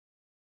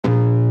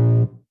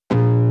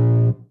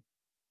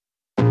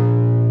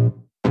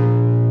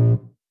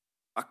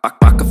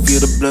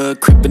the blood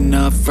creeping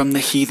up from the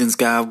heathens.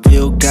 Got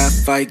will, got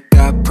fight,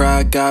 got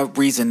pride, got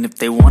reason. If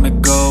they wanna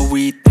go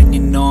eat, then you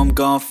know I'm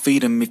gon'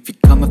 feed them. If you're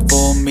coming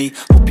for me,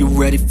 hope you're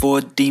ready for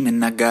a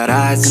demon. I got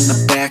eyes in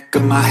the back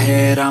of my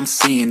head, I'm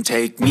seeing.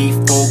 Take me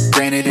for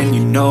granted and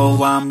you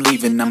know I'm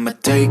leaving. I'ma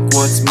take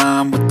what's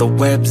mine with the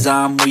webs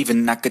I'm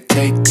weaving. I could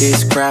take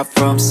this crowd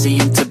from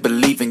seeing to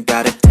believing.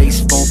 Got a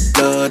taste for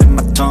blood and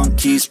my tongue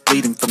keeps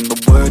bleeding from the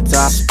words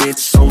I spit.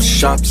 So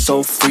sharp,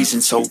 so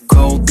freezing, so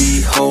cold.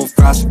 Behold,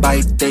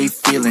 frostbite they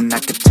feeling. I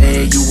could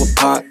tear you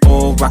apart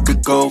or I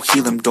could go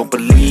heal them. Don't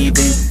believe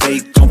in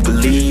fate, don't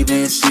believe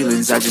in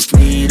ceilings. I just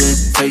need a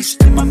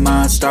taste and my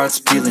mind starts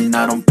peeling.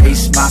 I don't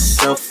pace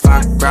myself,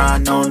 I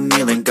grind on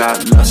kneeling.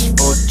 Got lust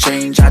for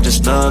change, I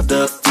just love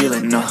the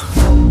feeling.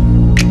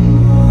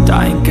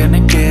 I ain't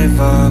gonna give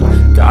up.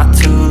 Got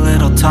too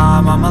little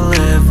time, I'ma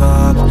live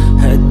up.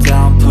 Head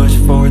down, push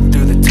forward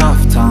through the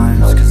tough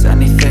times. Cause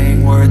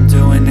anything worth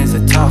doing is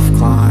a tough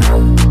climb.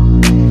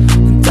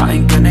 And I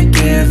ain't gonna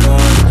give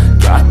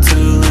up. Got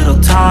too little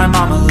time,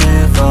 I'ma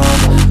live up.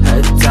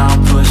 Head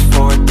down, push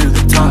forward through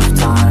the tough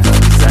times.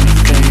 Cause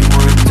anything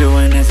worth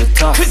doing is a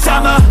tough climb. Cause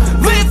I'ma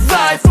live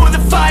life for the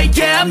fight,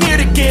 yeah, I'm here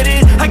to get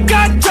it. I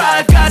got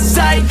drive, got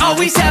sight,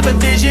 always have a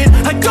vision.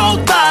 I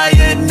go by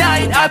at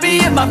night, I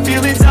be in my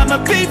feelings. I'ma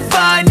be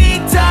fine,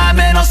 need time,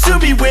 and I'll soon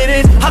be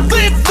winning. I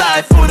live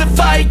life for the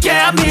fight,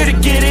 yeah, I'm here to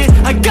get it.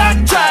 I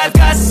got drive,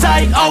 got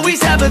sight,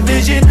 always have a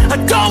vision. I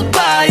go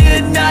by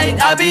at night,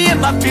 I be in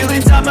my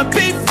feelings. I'ma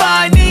be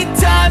fine, need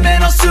time,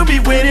 and I'll soon be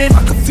winning.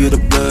 I can feel the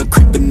blood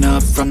creeping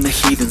up from the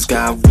heathens.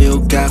 Got will,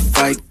 got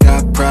fight,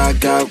 got pride,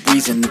 got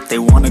reason. If they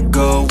wanna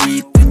go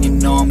eat, then you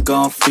know I'm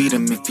gon' feed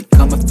them. If you're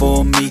coming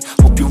for me,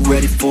 hope you're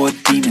ready for a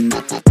demon.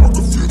 I can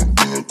feel the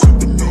blood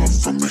creeping up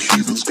from the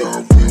heathens.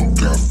 Got will,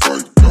 got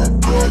fight,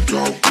 got pride,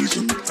 got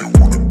reason. If they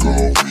wanna go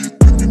eat,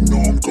 then you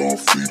know I'm gon'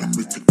 feed them.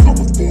 If you're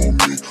coming for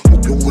me,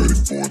 hope you're ready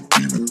for a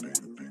demon.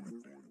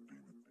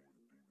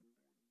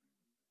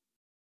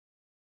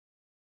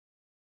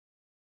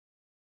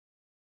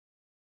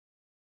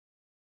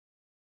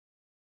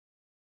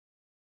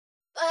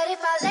 But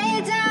if I lay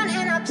down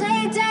and I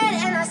play dead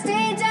and I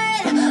stay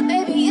dead,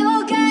 maybe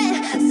you'll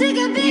get sick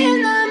of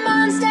being the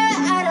monster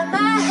out of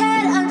my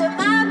head, under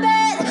my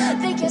bed.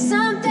 Think you're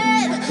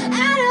something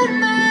out of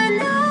my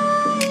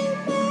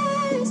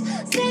nightmares,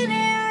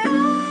 standing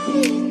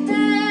right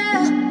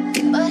there.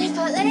 But if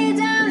I lay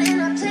down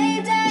and I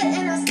play dead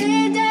and I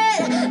stay dead,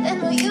 then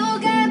will you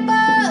get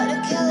bored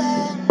of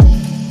killing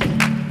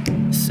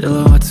me?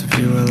 Silhouettes of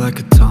you are like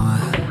a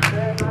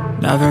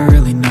taunt. Never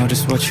really know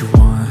just what you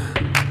want.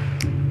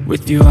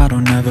 With you I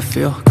don't ever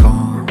feel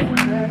calm.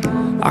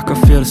 I can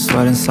feel the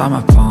sweat inside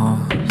my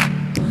palms.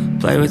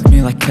 Play with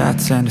me like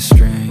cats and a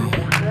string.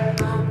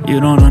 You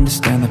don't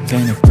understand the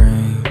pain it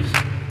brings.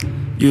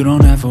 You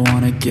don't ever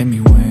wanna give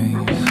me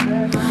wings.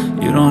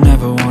 You don't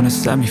ever wanna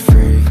set me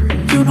free.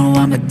 You know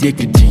I'm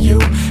addicted to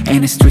you,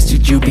 and it's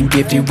twisted, you've been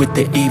gifted with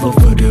the evil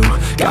voodoo.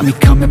 Got me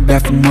coming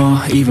back for more,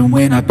 even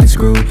when I've been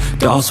screwed.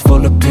 Dolls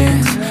full of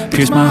pins,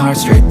 pierce my heart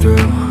straight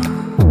through.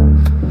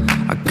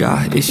 I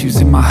got issues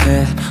in my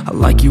head, I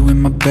like you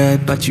in my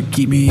bed, but you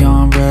keep me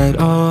on red.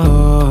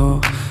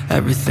 Oh,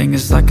 everything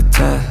is like a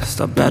test.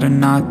 I better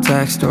not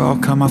text or I'll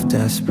come off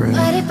desperate.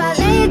 But if I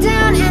lay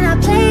down and I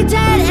play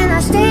dead and I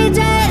stay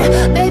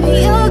dead,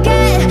 baby you'll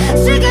get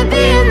sick of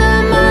being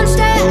the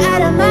monster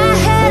out of my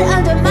head,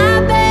 under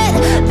my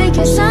bed. Think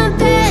you're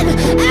something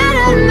out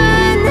of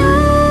my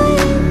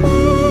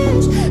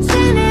nightmares,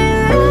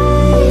 standing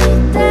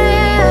right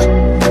there.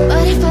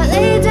 But if I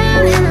lay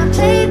down and I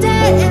play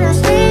dead and I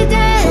stay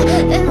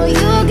dead, then will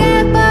you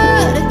get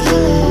bored of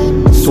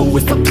killing me? So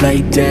if I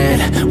play dead,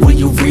 will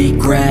you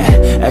regret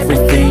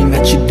everything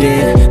that you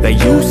did, that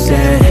you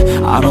said?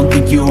 I don't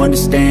think you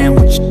understand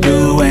what you're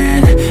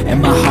doing,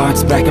 and my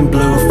heart's black and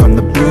blue from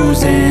the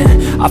bruising.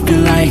 I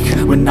feel like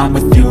when I'm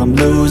with you I'm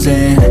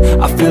losing.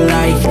 I feel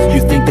like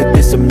you think that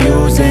this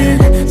amusing,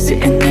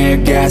 sitting there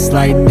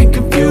gaslighting and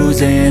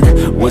confusing.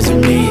 Was it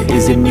me?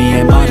 Is it me?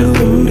 Am I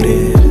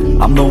deluded?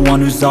 I'm the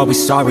one who's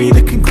always sorry,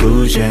 the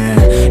conclusion.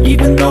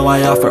 Even though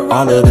I offer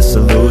all of the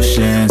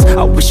solutions,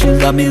 I wish you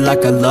loved me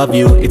like I love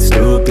you, it's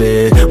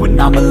stupid. When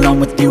I'm alone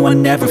with you I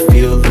never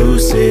feel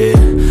lucid.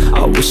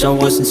 I wish I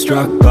wasn't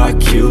struck by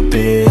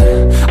Cupid.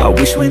 I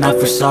wish when I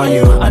first saw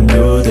you I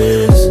knew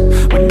this.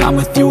 When I'm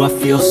with you I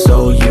feel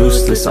so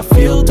useless, I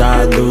feel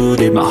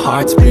diluted, my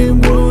heart's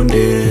been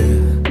wounded.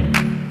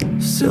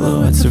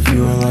 Silhouettes of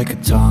you are like a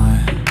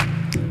taunt.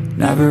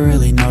 Never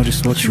really know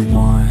just what you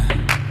want.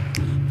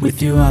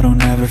 With you I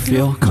don't ever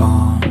feel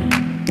calm.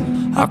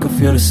 I can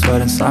feel the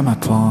sweat inside my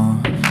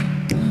palms.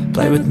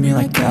 Play with me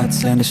like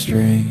cats and a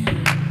string.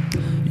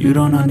 You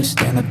don't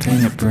understand the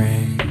pain it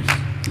brings.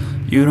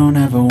 You don't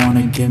ever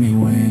wanna give me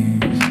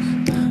wings.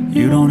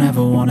 You don't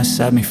ever wanna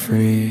set me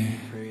free.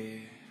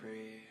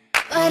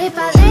 But if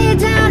I lay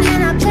down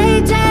and I play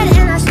dead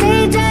and I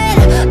stay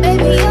dead,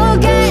 baby you'll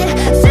get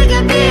sick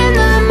of being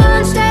the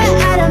monster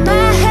out of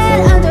my head,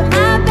 under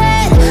my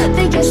bed.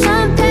 Think you're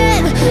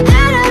something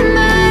out of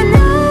my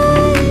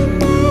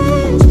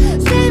nightmares,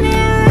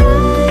 standing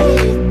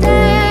right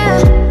there.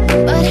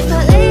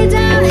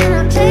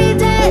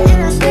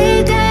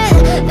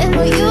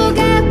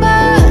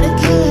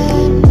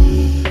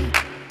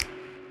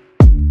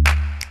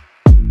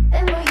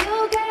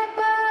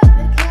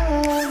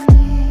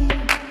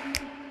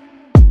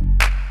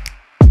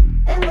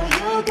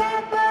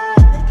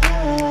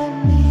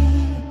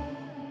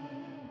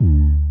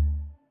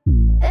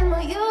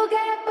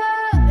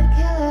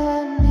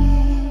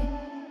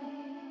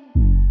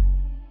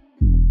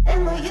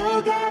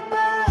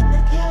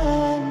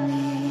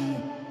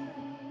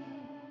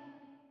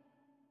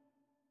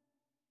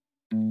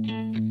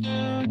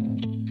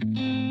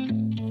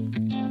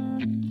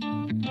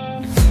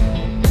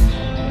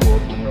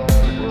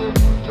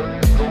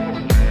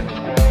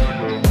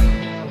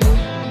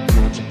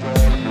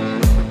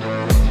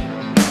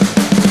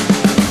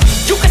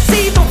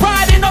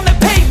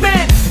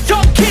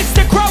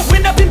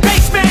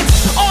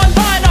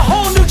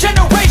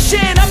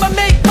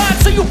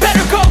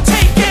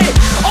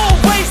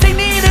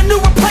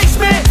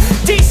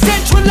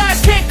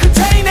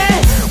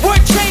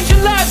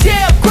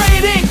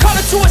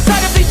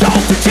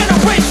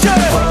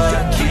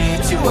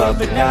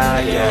 up at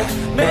night,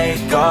 yeah.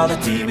 Make all the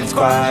demons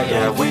quiet,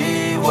 yeah.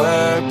 We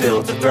were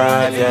built to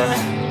thrive,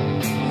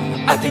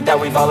 yeah. I think that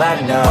we've all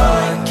had enough.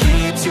 What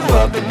keeps you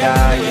up at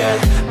night, yeah.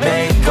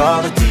 Make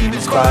all the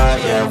demons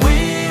quiet, yeah.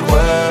 We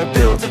were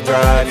built to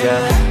thrive,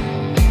 yeah.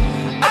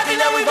 I think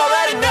that we've all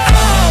had enough.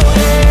 Oh,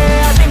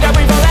 yeah, I think that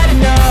we've all had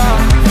enough.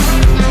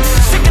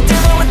 Sick of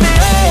dealing with the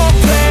old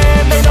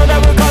plan. They know that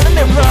we're calling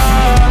it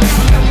wrong.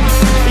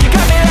 You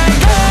got me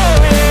like,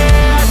 oh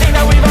yeah, I think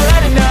that we've all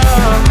had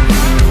enough.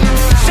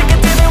 Sick of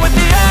dealing with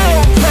the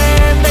old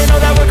plan. They know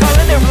that we're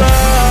calling it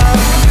wrong.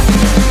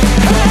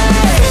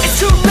 Hey, it's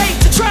too late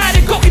to try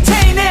to go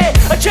contain it.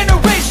 A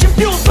generation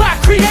fueled by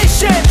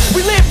creation.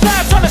 We live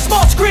lives on a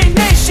small screen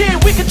nation.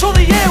 We control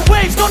the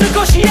airwaves, no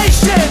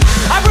negotiation.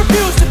 I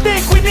refuse to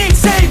think we need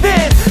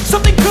saving.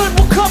 Something good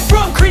will come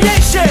from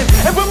creation.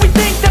 And when we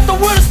think that the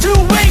world is too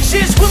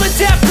anxious, we'll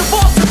adapt,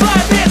 evolve,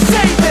 survive and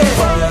save it.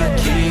 What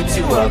keeps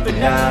you up at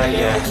night,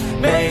 yeah.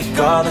 Make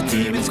all the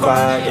demons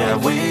quiet, yeah.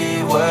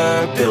 We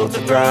were built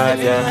to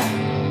thrive, yeah.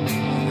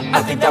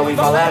 I think that we've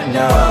all had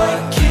enough.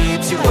 What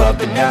keeps you up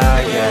at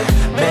night, yeah.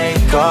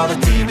 Make all the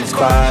demons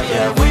quiet,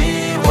 yeah.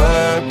 We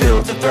were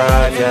built to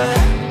thrive, yeah.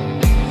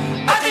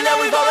 I think that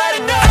we've all had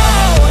enough.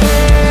 Oh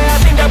yeah, I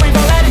think that we've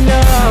all had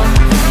enough.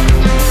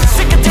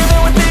 Sick of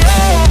dealing with the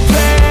old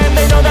plan.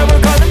 They know that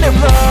we're calling it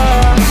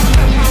wrong.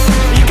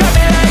 You got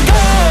me like,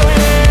 oh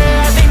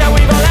yeah, I think that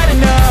we've all had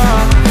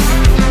enough.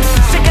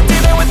 Sick of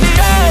dealing with the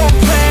old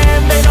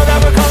plan. They know that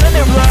we're calling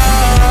it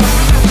wrong.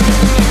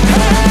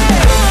 Hey,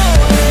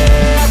 oh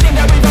yeah, I think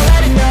that we've all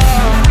had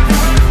enough.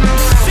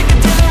 Sick of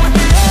dealing with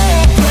the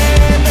old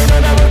plan. They know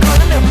that we're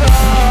calling it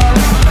wrong.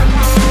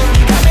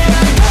 You got me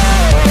like,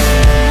 oh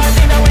yeah, I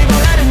think that we've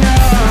all had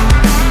enough.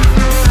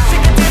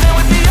 Sick of dealing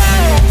with the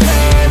old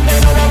plan. They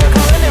know that we're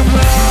calling it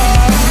wrong.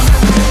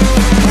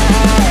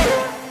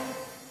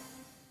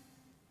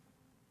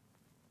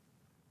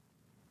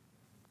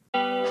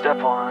 Step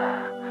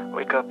 1,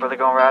 wake up early,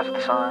 gonna rise with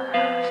the sun.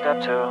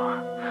 Step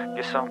 2,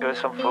 get some good,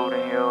 some food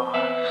in you.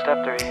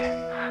 Step 3,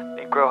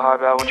 think real hard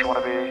about what you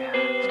wanna be.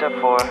 Step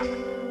 4,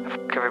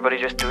 fuck everybody,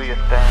 just do your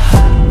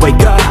thing.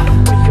 Wake up,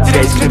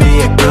 today's gonna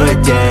be a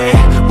good day.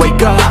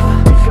 Wake up,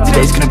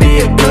 today's gonna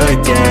be a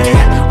good day.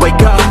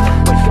 Wake up,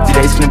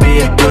 today's gonna be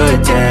a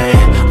good day.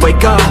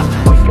 Wake up,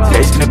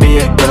 today's gonna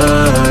be a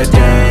good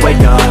day.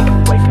 Wake up,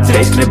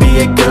 today's gonna be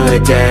a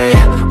good day.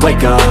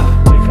 Wake up,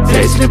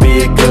 today's gonna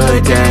be a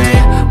good day.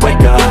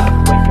 Wake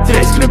up,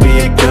 today's gonna be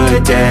a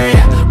good day.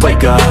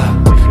 Wake up,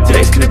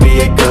 today's gonna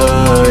be a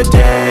good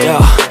day. Yo,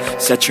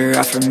 set your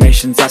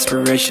affirmations,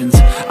 aspirations.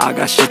 I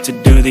got shit to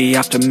do, the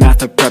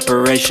aftermath of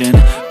preparation.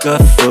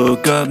 Good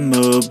food, good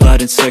mood,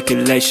 blood in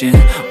circulation.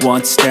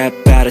 One step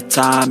at a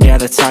time, yeah,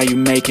 that's how you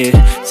make it.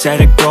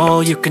 Set a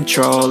goal you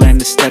control and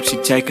the steps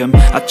you take them.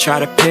 I try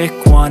to pick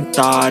one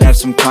thought, have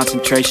some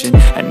concentration.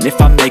 And if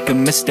I make a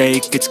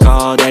mistake, it's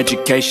called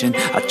education.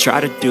 I try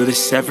to do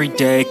this every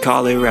day,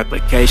 call it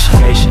replication.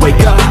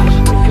 Wake up,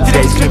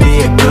 today's gonna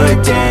be a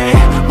good day.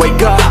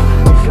 Wake up,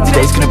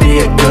 today's gonna be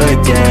a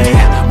good day.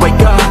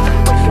 Wake up,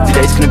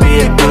 today's gonna be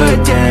a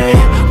good day.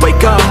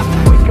 Wake up,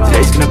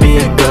 today's gonna be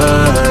a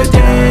good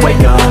day.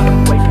 Wake up,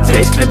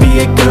 today's gonna be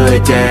a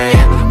good day.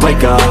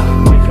 Wake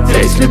up,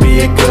 today's gonna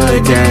be a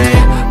good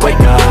day.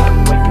 Wake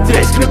up,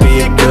 today's gonna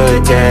be a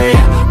good day.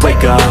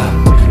 Wake up,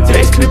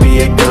 today's gonna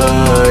be a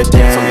good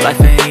day. So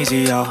life ain't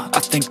easy, yo, I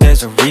think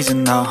there's a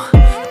reason though.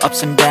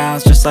 Ups and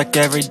downs, just like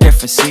every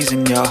different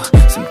season, yo.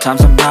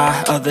 Sometimes I'm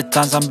high, other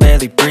times I'm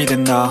barely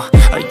breathing, though.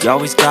 I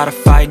always gotta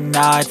fight and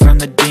hide from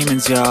the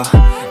demons, yo.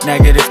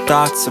 Negative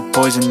thoughts are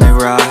poison, they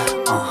rot.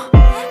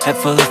 Head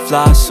full of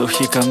flies, so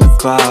here come the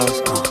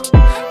clouds.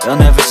 They'll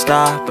never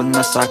stop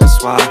unless I can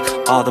swap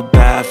all the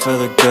bad for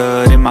the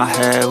good in my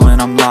head when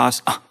I'm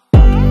lost.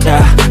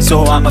 Yeah,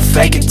 so I'ma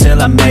fake it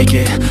till I make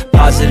it.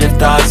 Positive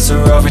thoughts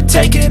are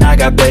overtaken, I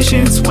got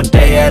patience. One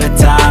day at a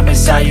time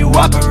is how you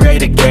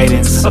operate a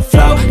cadence. A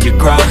flow, you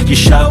grow, you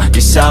show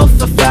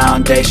yourself a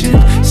foundation.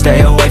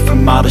 Stay away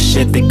from all the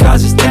shit that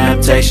causes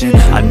temptation.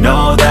 I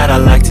know that I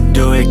like to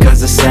do it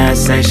cause it's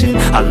sensation.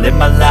 I live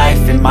my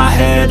life in my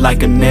head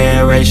like a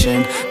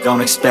narration.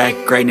 Don't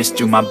expect greatness,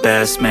 do my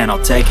best, man,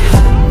 I'll take it.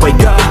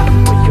 Wake up,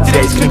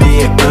 today's gonna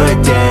be a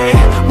good day.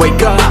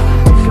 Wake up,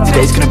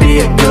 today's gonna be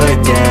a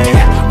good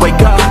day.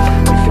 Wake up,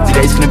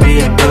 today's gonna be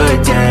a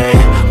good day.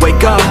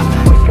 Wake up,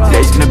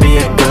 today's gonna be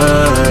a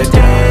good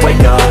day.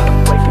 Wake up,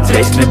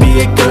 today's gonna be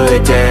a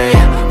good day.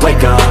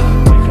 Wake up,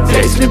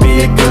 today's gonna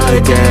be a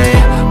good day.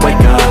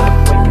 Wake up,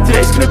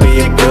 today's gonna be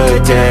a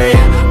good day.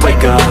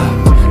 Wake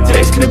up,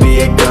 today's gonna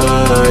be a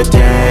good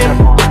day.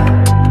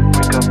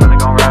 Wake up, really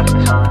gonna rise to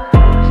the sun.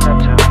 Step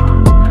 2,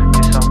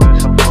 get some good,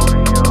 some food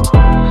in you.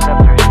 Step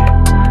 3,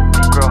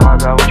 think real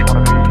hard about what you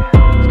wanna be.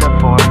 Step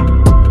 4,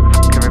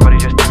 everybody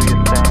just do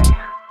your thing.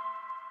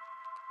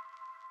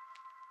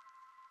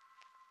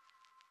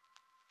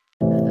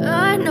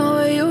 I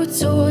know you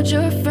told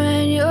your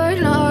friend you're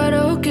not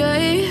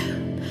okay,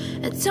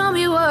 and tell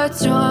me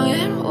what's wrong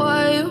and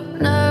why you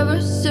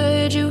never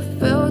said you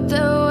felt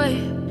that way.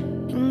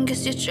 And guess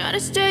guess you're trying to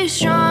stay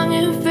strong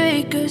and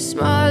fake a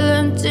smile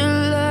until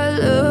I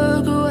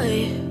look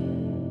away.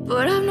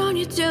 But I've known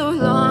you too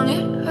long,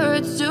 it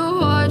hurts to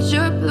watch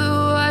your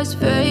blue eyes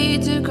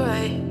fade to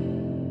gray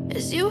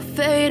as you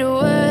fade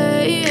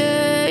away,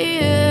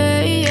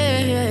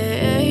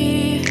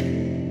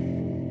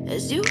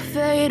 as you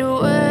fade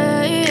away.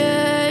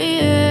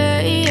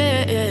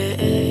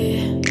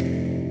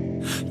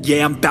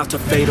 Yeah, I'm about to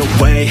fade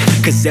away,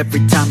 cause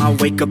every time I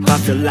wake up I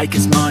feel like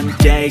it's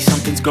Monday.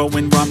 Something's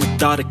going wrong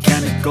with all the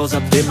chemicals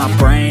up in my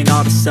brain.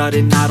 All of a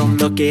sudden I don't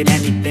look at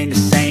anything the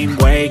same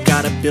way.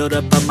 Gotta build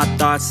up of my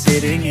thoughts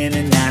sitting in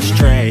an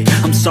ashtray.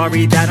 I'm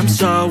sorry that I'm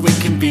so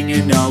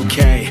inconvenient,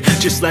 okay.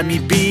 Just let me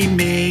be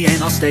me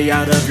and I'll stay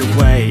out of your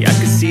way. I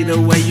can see the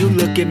way you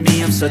look at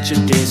me, I'm such a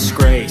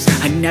disgrace.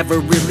 I never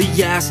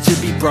really asked to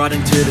be brought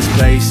into this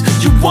place.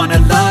 You wanna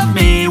love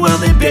me? Well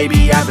then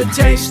baby I have a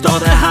taste. All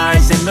the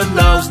highs and the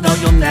lows, no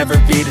you'll never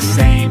be the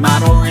same. I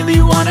don't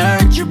really wanna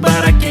hurt you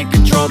but I can't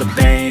control the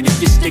pain.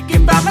 If you're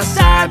sticking by my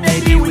side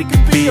maybe we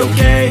could be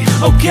okay.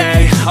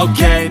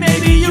 Okay,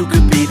 maybe you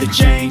could be the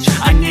change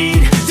I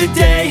need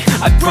today.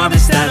 I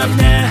promise that I've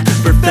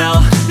never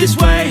felt this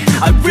way.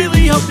 I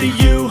really hope that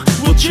you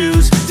will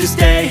choose to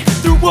stay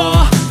through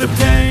all the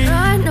pain.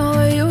 I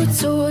know you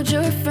told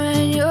your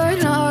friend you're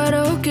not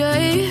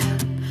okay,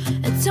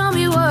 and tell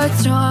me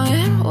what's wrong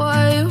and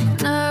why you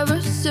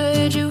never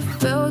said you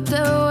felt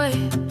that way.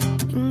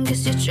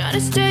 Guess you're trying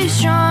to stay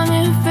strong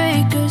and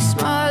fake a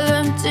smile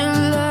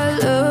until I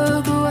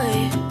look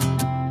away.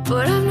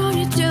 But I've known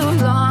you too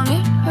long,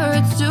 it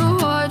hurts to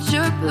watch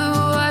your blue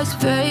eyes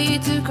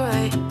fade to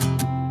gray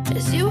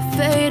as you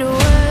fade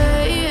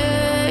away,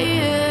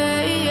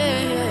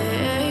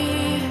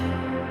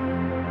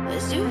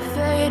 as you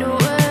fade away,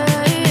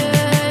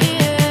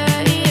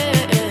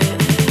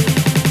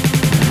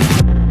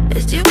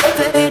 as you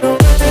fade away.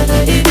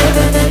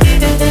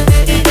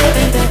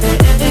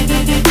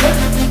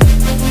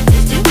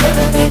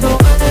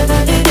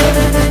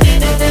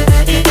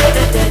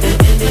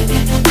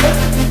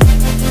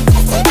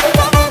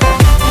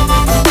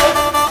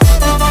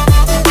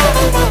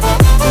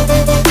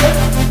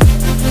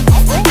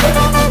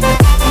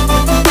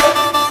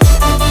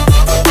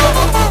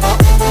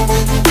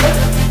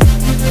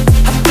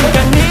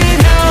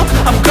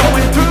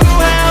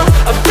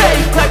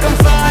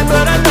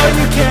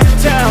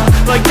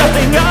 Like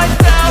nothing I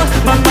felt,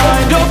 my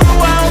mind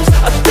overwhelms.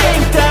 I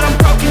think that I'm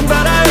broken,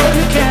 but I hope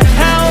you can't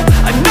help.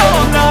 I know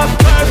I'm not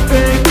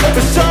perfect,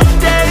 but some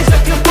days I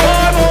feel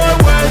far more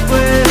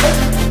worthless.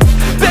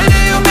 Baby,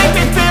 you make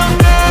me feel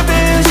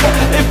nervous.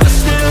 If I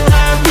still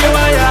have you,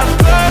 I have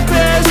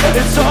purpose.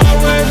 It's all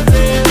worth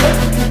it.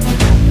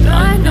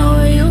 I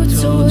know you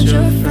told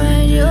your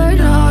friend you're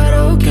not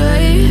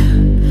okay,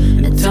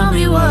 and tell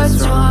me what's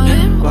wrong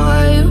and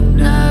why you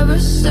never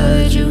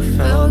said you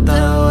felt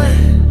that way.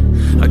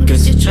 I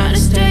guess you're trying to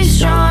stay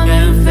strong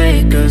and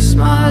fake a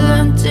smile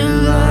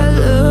until I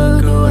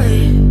look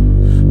away.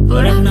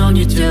 But I've known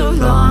you too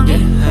long,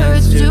 it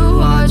hurts to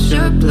watch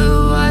your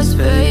blue eyes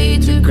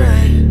fade to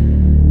gray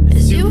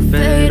as you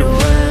fade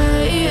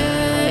away,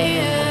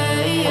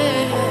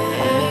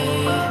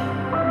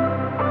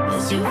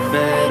 as you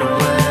fade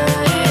away,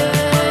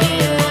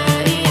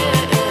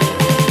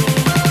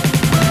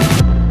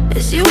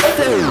 as you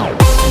fade away.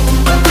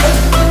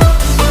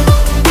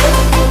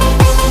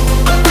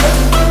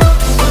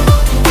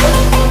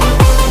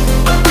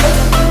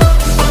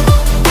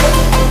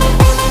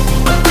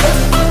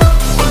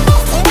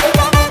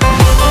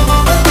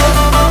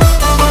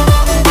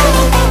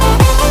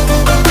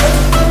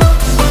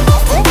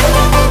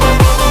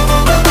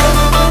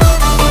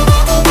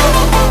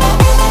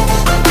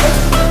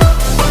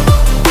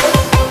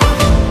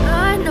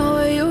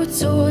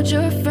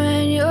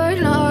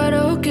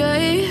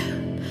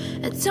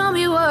 Tell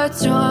me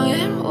what's wrong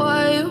and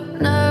why you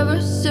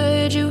never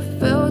said you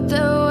felt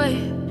that way.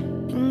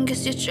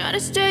 Guess you're trying to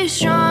stay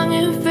strong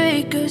and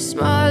fake a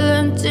smile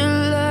until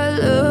I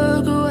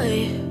look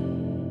away.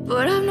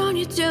 But I've known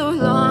you too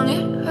long,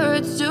 it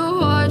hurts to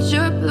watch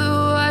your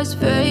blue eyes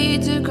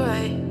fade to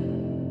gray.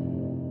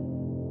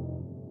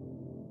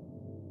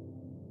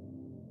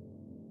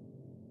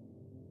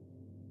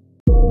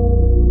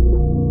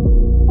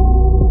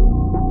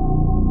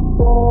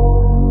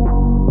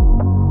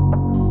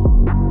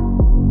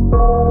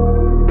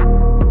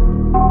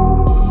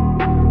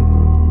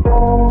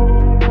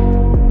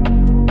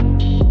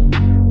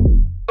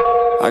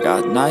 I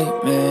got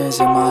nightmares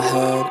in my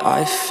head,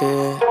 I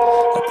fear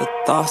that the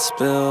thoughts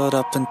build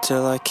up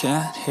until I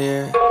can't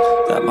hear,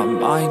 that my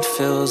mind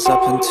fills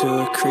up into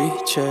a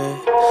creature,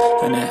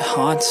 and it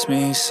haunts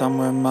me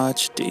somewhere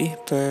much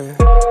deeper.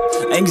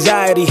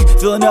 Anxiety,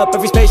 filling up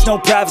every space, no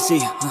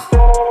privacy.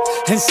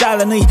 And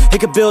silently, it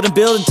could build and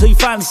build until you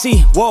finally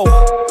see, whoa,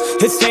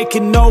 it's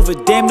taking over,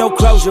 damn no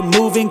closure,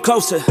 moving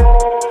closer.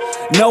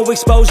 No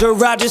exposure,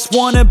 I just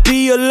wanna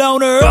be a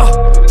loner.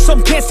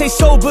 Some can't stay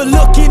sober,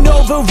 looking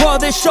over all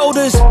their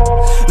shoulders,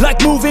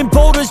 like moving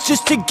boulders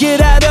just to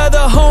get out of the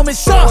home. It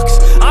sucks,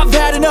 I've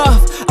had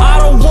enough, I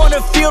don't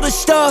wanna feel the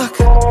stuck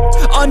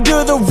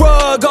under the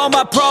rug, all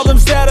my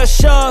problems that I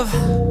shove.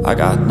 I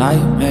got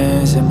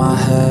nightmares in my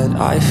head,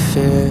 I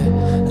fear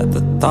that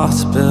the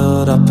thoughts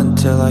build up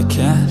until I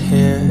can't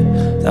hear,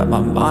 that my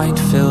mind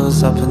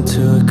fills up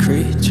into a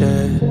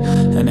creature,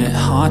 and it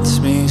haunts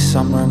me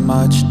somewhere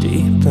much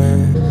deeper.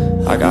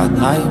 I got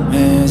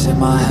nightmares in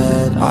my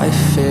head, I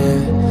fear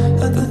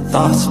that the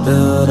thoughts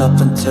build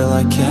up until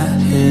I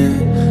can't hear,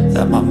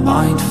 that my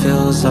mind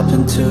fills up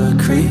into a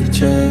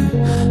creature,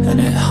 and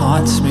it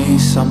haunts me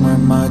somewhere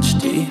much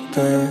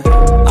deeper.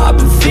 I've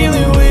been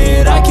feeling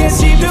weird, I can't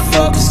seem to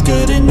focus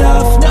good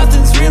enough,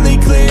 nothing's really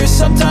clear,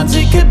 sometimes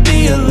it could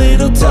be a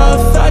little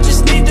tough. I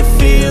just need to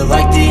feel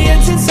like the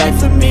end's in sight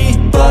for me,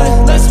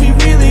 but let's be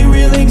really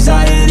real,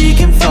 anxiety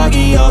can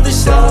foggy all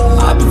this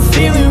stuff. I've been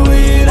feeling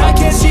weird, I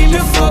can't seem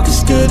to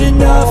focus good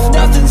enough,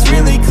 nothing's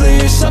really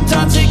clear,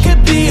 sometimes it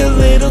could be a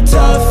little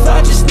tough.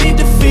 I just need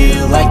to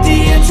feel like the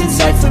end's in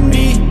sight for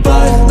me,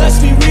 but let's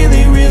be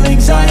really real,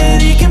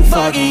 anxiety can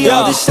foggy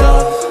all this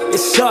stuff. It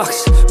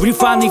sucks when you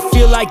finally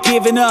feel like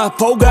giving up.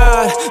 Oh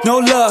God, no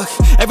luck,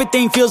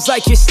 everything feels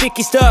like you're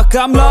sticky stuck.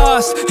 I'm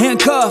lost,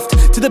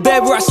 handcuffed to the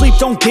bed where I sleep,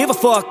 don't give a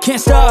fuck.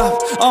 Can't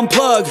stop,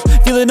 unplug,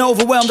 feeling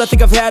overwhelmed, I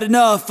think I've had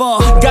enough.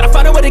 Gotta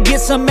find a way to get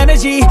some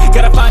energy,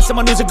 gotta find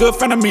someone who's a good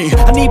friend of me.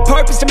 I need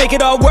purpose to make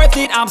it all worth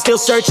it, I'm still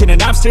searching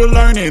and I'm still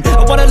learning.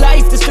 I want a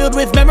life that's filled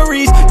with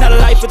memories, not a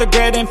life with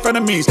regret in front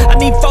of me. I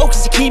need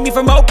focus to keep me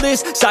from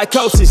hopeless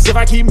psychosis if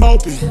I keep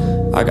moping.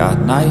 I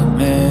got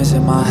nightmares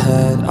in my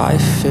head, I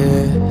fear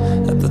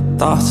that the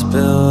thoughts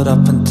build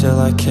up until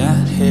I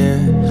can't hear,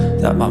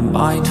 that my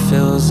mind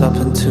fills up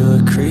into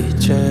a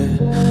creature,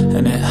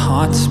 and it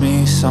haunts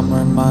me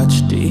somewhere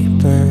much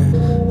deeper.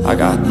 I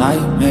got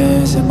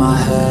nightmares in my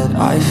head,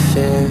 I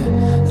fear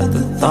that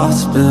the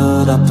thoughts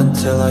build up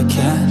until I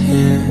can't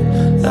hear,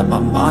 that my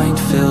mind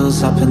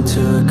fills up into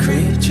a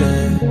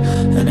creature,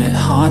 and it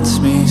haunts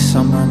me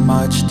somewhere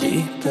much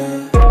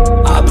deeper.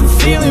 I've been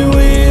feeling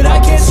weird, I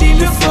can't seem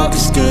to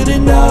focus good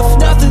enough,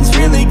 nothing's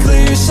really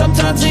clear,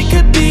 sometimes it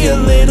could be a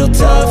little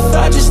tough.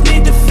 I just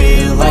need to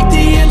feel like the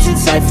end's in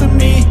sight for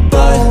me,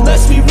 but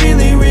let's be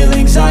really real,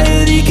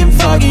 anxiety can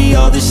foggy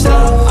all this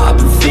stuff. I've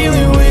been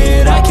feeling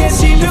weird, I can't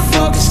seem to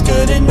focus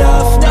good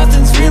enough,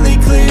 nothing's really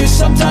clear,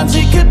 sometimes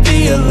it could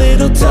be a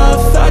little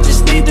tough. I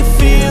just need to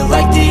feel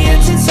like the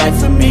end's in sight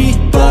for me,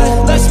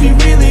 but let's be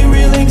really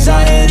real,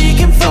 anxiety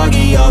can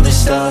foggy all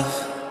this stuff.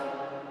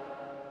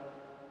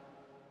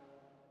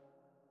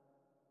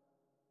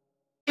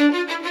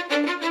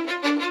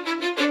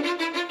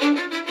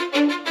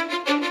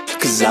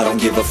 Cause I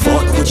don't give a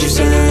fuck what you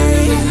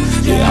say,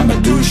 yeah, I'ma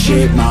do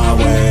shit my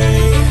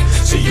way.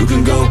 So you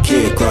can go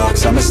kick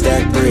rocks, I'ma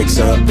stack bricks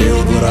up,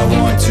 build what I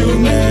want to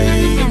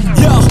make.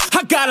 Yo,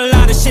 I got a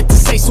lot of shit to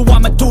say, so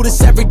I'ma do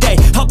this every day.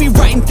 I'll be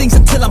writing things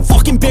until I'm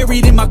fucking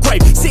buried in my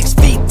grave, 6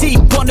 feet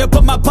deep under,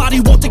 but my body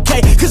won't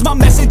decay. Cause my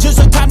messages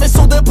are timeless,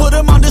 so they'll put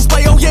them on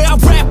display. Oh yeah, I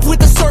rap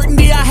with a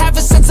certainty, I have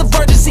a sense of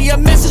urgency, a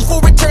message for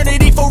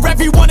eternity, for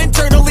everyone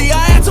internally.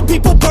 I had some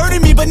people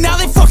burning me, but now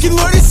they fucking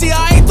learn to see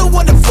I ain't the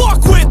one to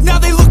fuck with. Now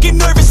they looking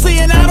nervously,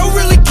 and I don't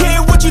really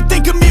care what you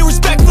think of me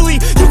respectfully.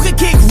 You can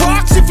kick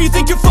rocks if you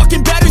think you're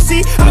fucking better,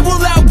 see I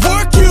will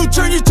outwork you,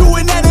 turn you to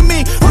an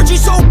enemy, hurt you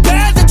so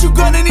bad that you're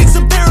gonna need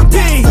some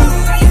therapy.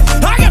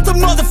 I got the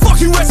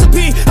motherfucking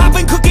recipe, I've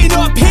been cooking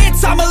up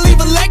hits, I'ma leave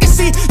a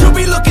legacy. You'll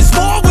be looking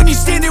small when you're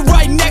standing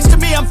right next to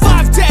me. I'm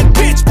 5'10",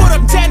 bitch, but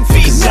I'm 10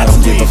 feet. Cause I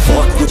don't give a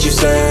fuck what you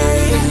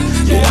say,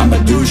 yeah, I'ma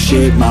do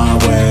shit my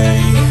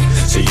way.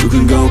 So you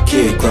can go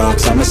kick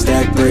rocks, I'ma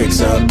stack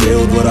bricks up,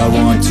 build what I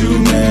want to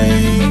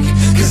make.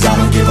 Cause I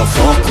don't give a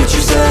fuck what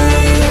you say,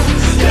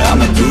 yeah,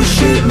 I'ma do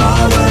shit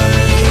my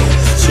way.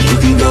 So you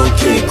can go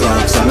kick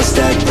rocks, I'ma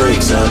stack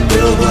bricks up,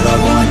 build what I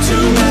want to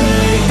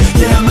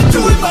make. Yeah, I'ma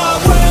do it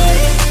my way.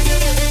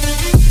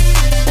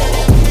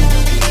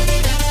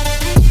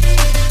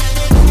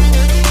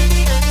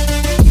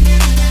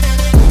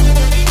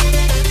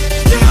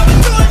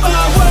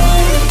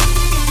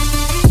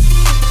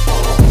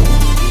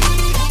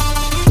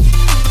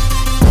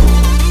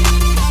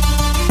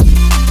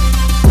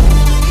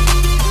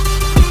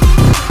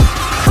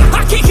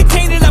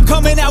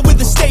 Coming out with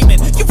a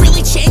statement, you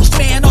really changed,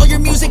 man, all your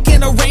music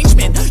and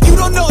arrangement. You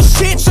don't know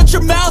shit, shut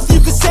your mouth, you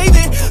can save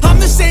it. I'm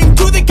the same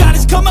dude that got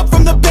his come up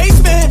from the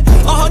basement.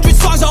 100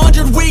 songs,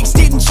 100 weeks,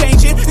 didn't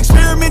change it.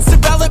 Experiments,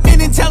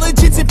 development,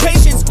 intelligence, and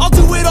patience. I'll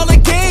do it all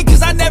again,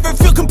 cause I never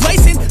feel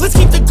complacent. Let's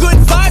keep the good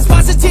vibes,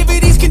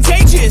 positivity's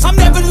contagious. I'm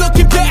never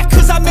looking back,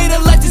 cause I made a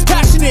life that's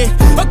passionate.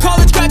 A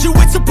college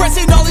graduate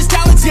suppressing all his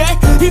talents, yeah.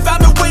 He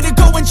found a way to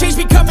go and change,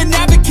 become an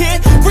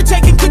advocate for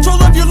taking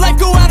control of your life,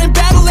 go out and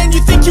battle. And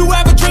you think you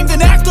have a dream,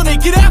 then act on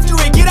it, get after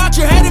it, get out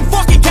your head and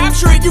fucking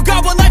capture it. You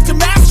got one life to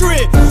master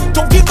it,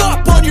 don't give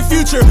up on your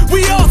future.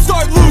 We all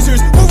start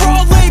losers, we're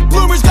all late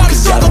bloomers, gotta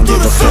struggle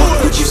through the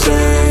sewer. What you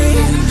say,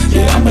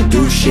 yeah, I'ma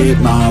do shit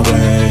my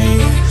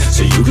way.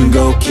 So you you can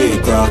go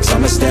kick rocks,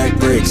 I'ma stack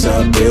bricks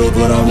up, build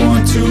what I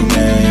want to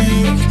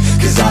make.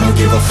 Cause I don't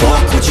give a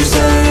fuck what you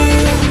say,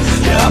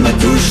 yeah, I'ma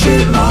do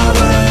shit my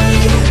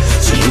way.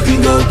 So you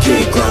can go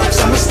kick rocks,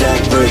 I'ma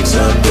stack bricks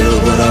up,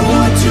 build what I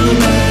want to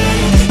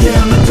make.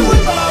 Yeah, I'ma do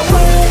it my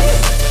way.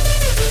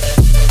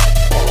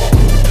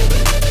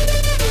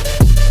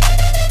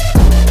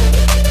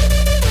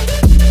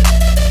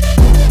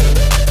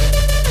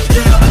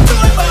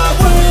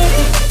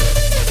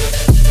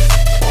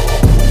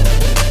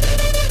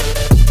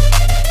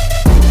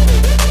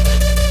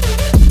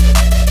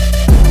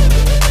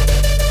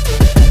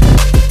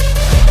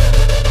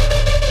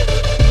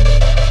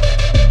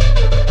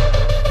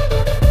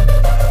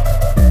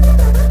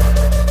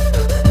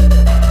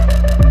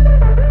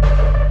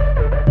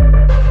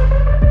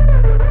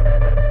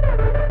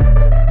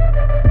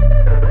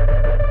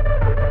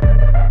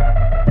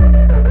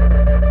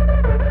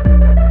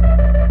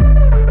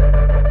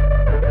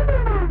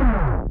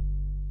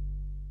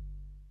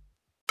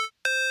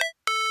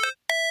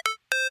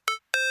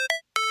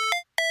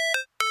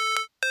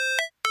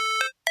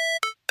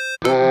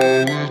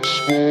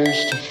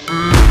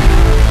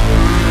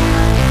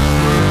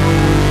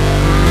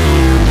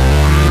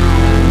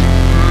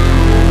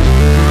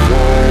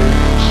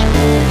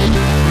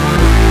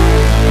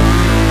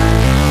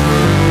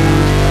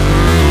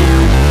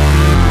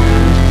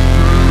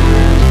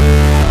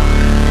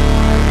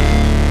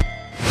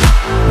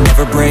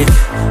 Never break,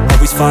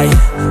 always fight,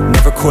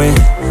 never quit,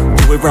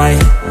 do it right,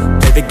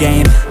 play the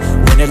game,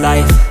 win it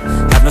life,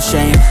 have no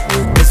shame,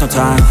 there's no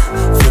time,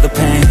 feel the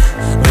pain,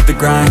 live the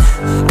grind,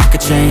 I could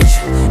change,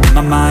 in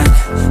my mind,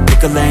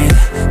 pick a lane,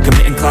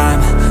 commit and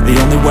climb, the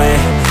only way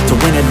to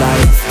win it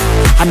life.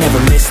 I never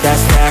miss,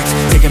 that's fact,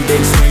 taking big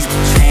swings,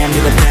 hand me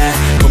the bat,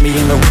 put me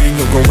in the ring,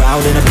 you'll go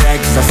out in a bag,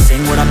 cause I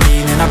sing what I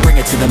mean and I bring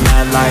it to the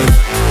mad light.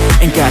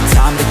 Ain't got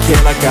time to kill,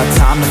 I got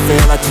time to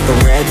feel, I took the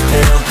red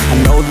pill, I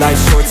know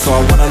life's short so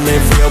I wanna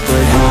live real,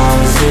 but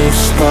how's it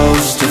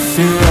supposed to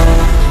feel?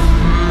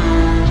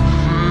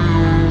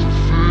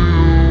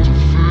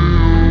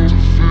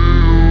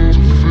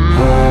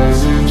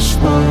 How's it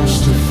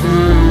supposed to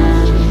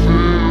feel?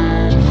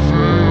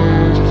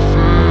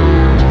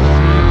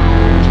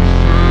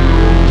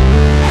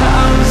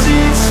 How's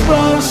it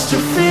supposed to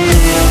feel?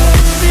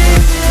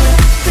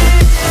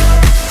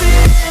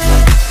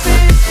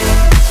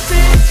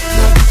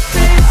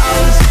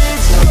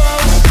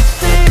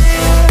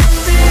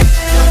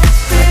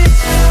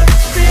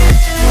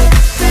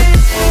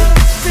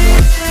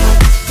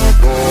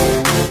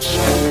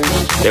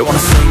 They wanna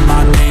say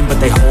my name, but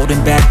they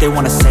holding back. They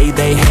wanna say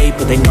they hate,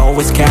 but they know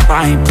it's cap.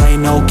 I ain't play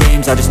no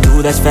games, I just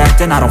do that's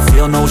fact. And I don't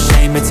feel no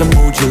shame, it's a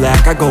mood you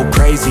lack. I go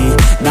crazy,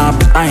 nah,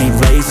 but I ain't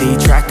lazy.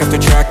 Track after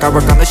track, I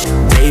work on this shit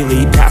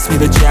daily. Pass me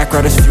the jack,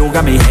 right as fuel,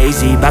 got me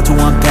hazy. About to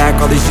unpack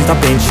all these things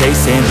I've been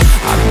chasing.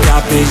 I've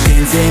got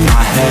visions in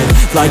my head,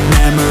 like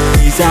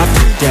memories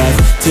after death.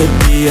 To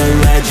be a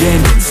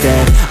legend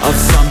instead of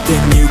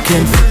something you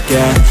can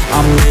forget.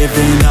 I'm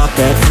living up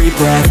every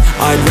breath,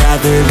 I'd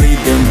rather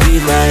lead than be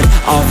led.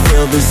 I'll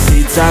fill the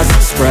seats as I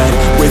spread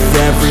with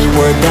every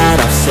word that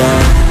I've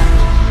said.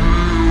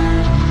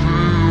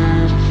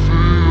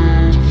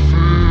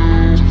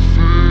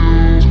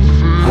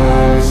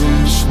 How's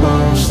it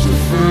supposed to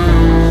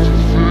feel?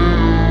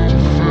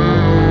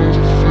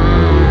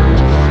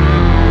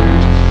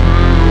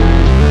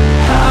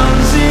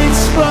 How's it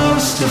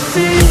supposed to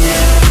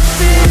feel?